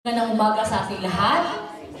Magandang umaga sa ating lahat.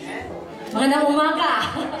 Magandang umaga.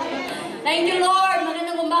 Thank you, Lord.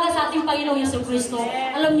 Magandang umaga sa ating Panginoong Jesucristo.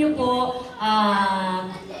 Alam niyo po, I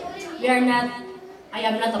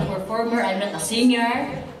am not a performer, I'm not a singer.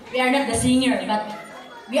 We are not the singer, but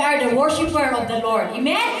we are the worshiper of the Lord.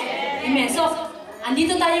 Amen? Amen. So,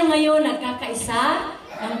 andito tayo ngayon, nagkakaisa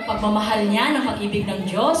ng pagmamahal niya, ng pag-ibig ng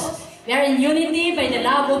Diyos. We are in unity by the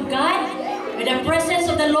love of God, with the presence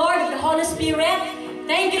of the Lord, the Holy Spirit.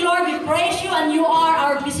 Thank you, Lord. We praise you and you are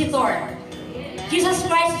our visitor. Jesus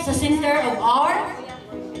Christ is the center of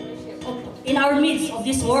in our midst of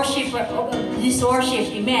this worship.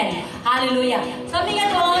 Amen. Hallelujah. Sabi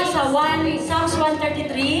nga doon sa Psalms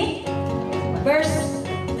 133, verse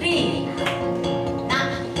 3.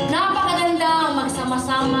 Napakaganda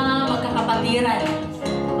magsama-sama, magkakapatiran.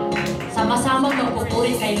 Sama-sama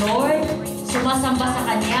magpupuri kay Lord, sumasamba sa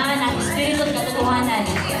Kanya ng Espiritu at katotohanan.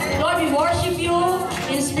 Lord, we worship you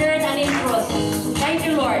in spirit and in truth. Thank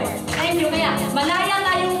you, Lord. Thank you. Kaya malaya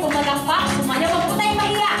tayong pumalakpak, sumaya, wag po tayong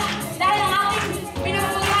mahiya. Dahil ang ating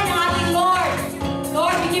pinapurihan ng ating Lord.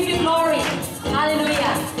 Lord, we give you glory.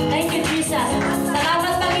 Hallelujah. Thank you, Jesus.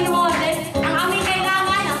 Salamat, Panginoon. Ang aming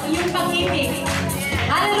kailangan, ang iyong pag-ibig.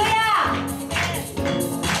 Hallelujah!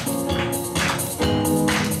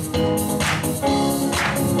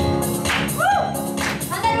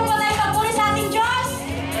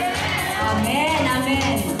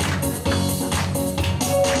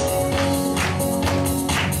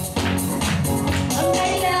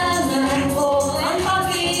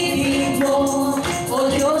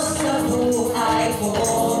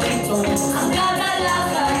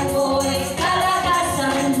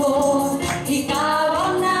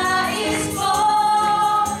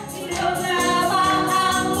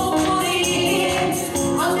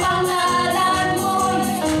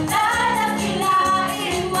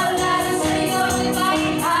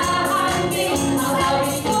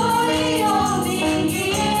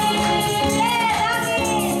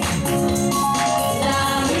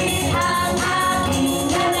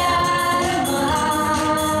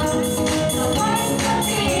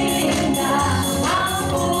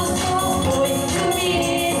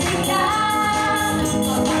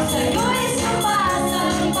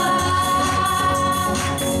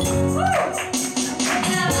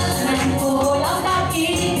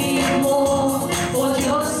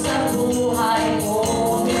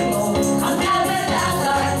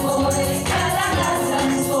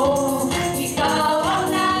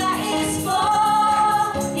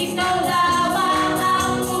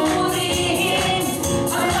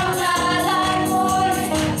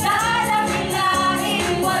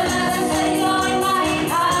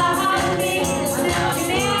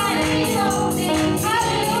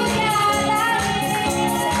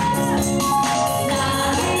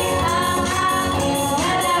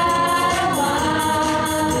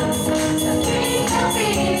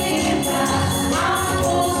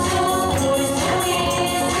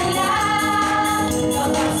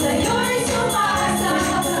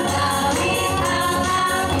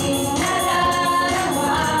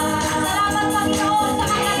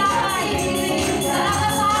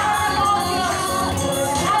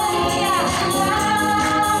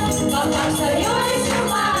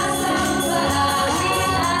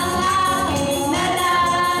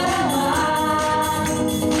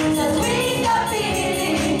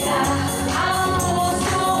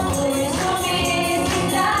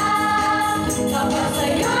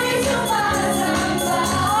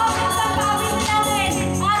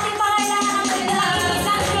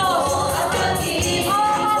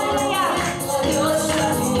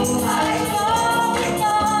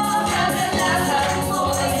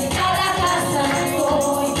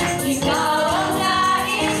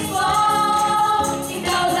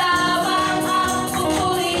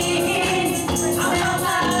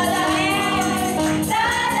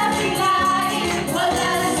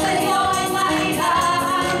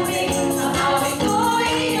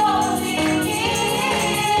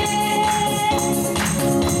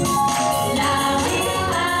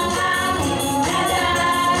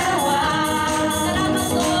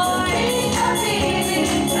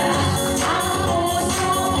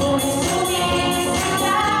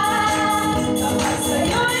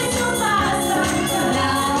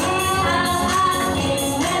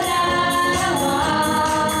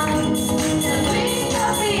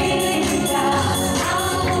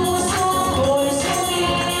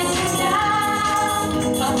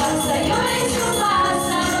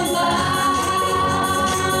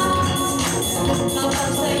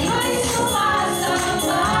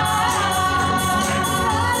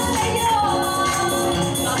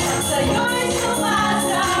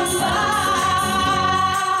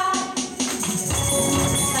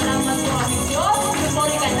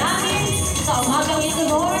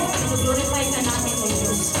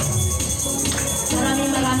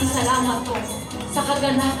 salamat po sa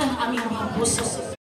kaganahan aming mga puso.